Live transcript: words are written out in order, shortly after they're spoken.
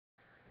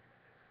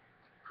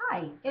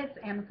Hi, it's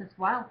Amethyst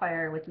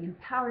Wyldfyre with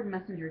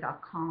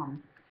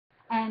theempoweredmessenger.com,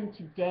 and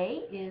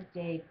today is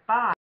day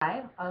 5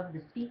 of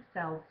the Speak,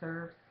 Sell,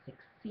 Serve,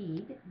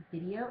 Succeed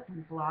video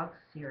and blog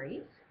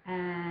series,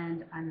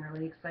 and I'm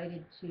really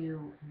excited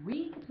to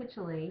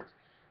recapitulate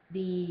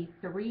the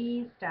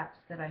 3 steps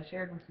that I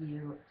shared with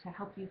you to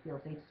help you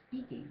feel safe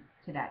speaking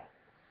today.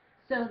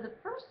 So the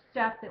first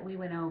step that we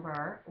went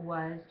over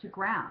was to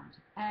ground,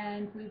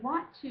 and we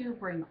want to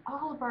bring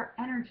all of our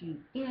energy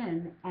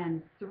in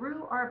and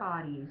through our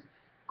bodies,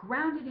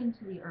 grounded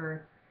into the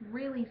earth,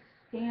 really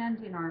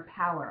stand in our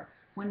power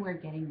when we're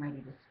getting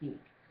ready to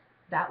speak.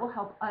 That will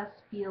help us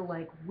feel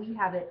like we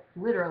have it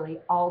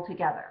literally all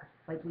together,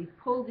 like we've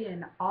pulled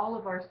in all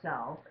of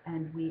ourselves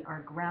and we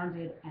are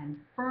grounded and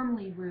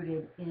firmly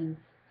rooted in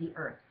the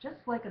earth,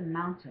 just like a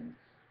mountain,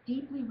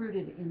 deeply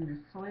rooted in the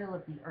soil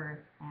of the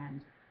earth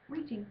and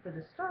reaching for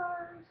the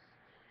stars.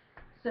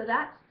 So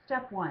that's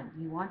step 1.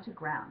 You want to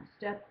ground.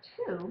 Step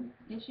 2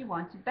 is you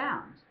want to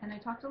bound. And I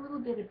talked a little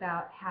bit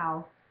about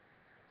how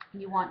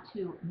you want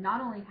to not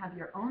only have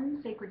your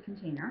own sacred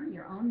container,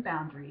 your own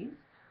boundaries,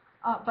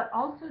 but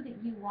also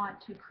that you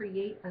want to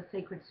create a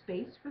sacred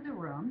space for the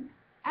room,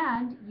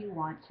 and you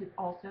want to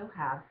also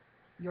have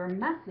your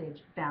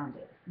message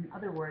bounded. In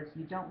other words,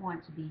 you don't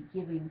want to be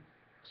giving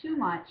too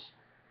much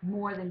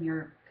more than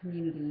your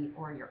community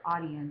or your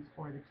audience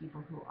or the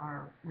people who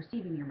are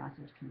receiving your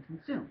message can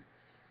consume.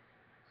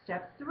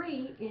 Step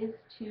 3 is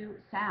to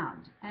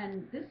sound,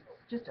 and this is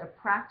just a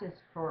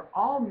practice for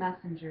all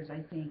messengers,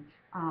 I think.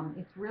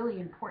 It's really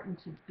important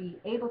to be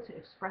able to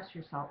express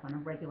yourself on a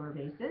regular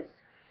basis,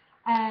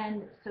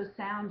 and so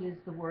sound is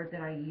the word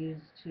that I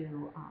use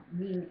to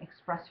mean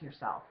express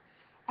yourself.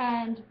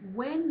 And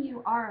when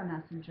you are a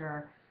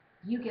messenger,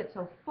 you get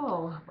so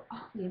full of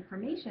all the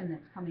information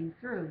that's coming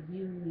through,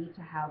 you need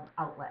to have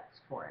outlets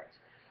for it.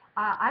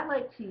 I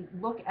like to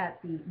look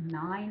at the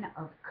 9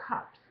 of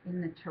Cups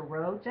in the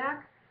Tarot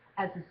deck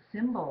as a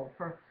symbol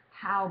for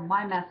how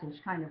my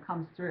message kind of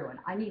comes through. And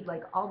I need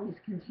like all these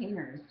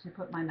containers to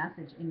put my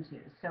message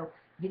into. So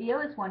video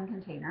is one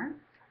container,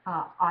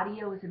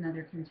 audio is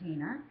another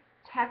container,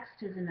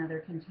 text is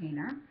another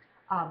container,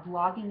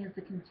 blogging is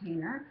a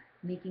container,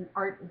 making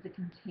art is a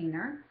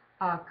container,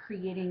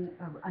 creating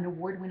an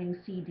award-winning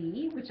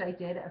CD, which I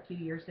did a few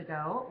years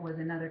ago, was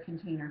another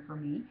container for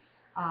me.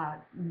 I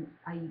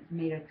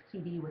made a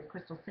CD with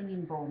crystal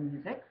singing bowl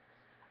music.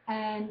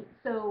 And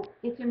so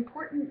it's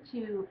important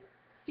to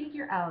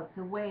figure out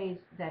the ways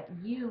that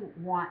you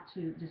want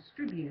to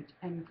distribute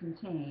and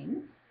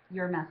contain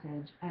your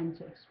message and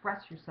to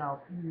express yourself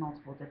in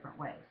multiple different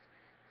ways.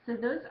 So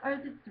those are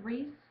the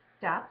 3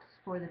 steps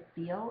for the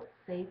Feel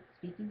Safe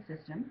Speaking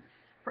System.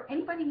 For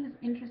anybody who's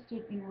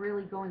interested in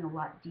really going a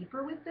lot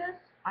deeper with this,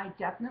 I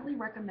definitely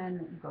recommend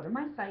that you go to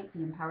my site,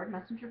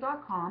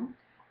 theempoweredmessenger.com,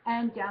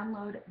 and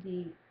download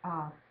the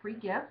free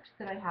gift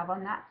that I have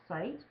on that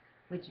site,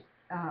 which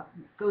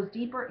goes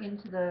deeper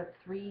into the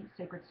 3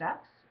 sacred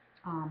steps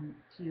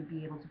to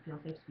be able to feel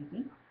safe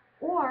speaking.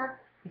 Or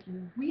if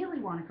you really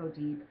want to go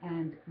deep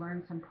and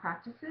learn some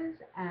practices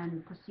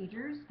and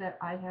procedures that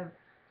I have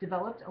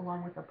developed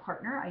along with a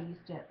partner I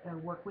used to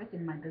work with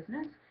in my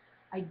business,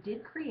 I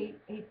did create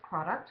a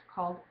product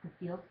called the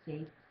Feel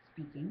Safe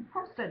Speaking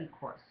Home Study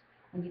Course.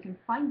 And you can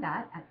find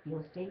that at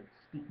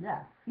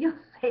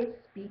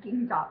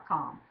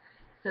feelsafespeaking.com.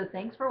 So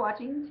thanks for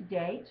watching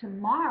today.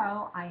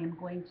 Tomorrow I am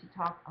going to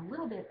talk a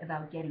little bit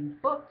about getting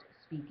booked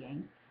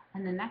speaking.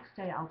 And the next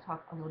day I'll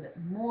talk a little bit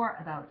more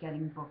about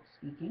getting booked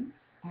speaking.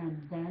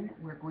 And then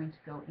we're going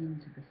to go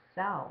into the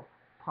sell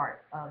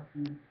part of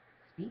the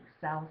Speak,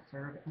 Sell,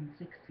 Serve, and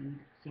Succeed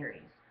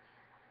series.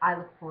 I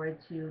look forward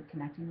to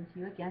connecting with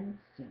you again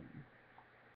soon.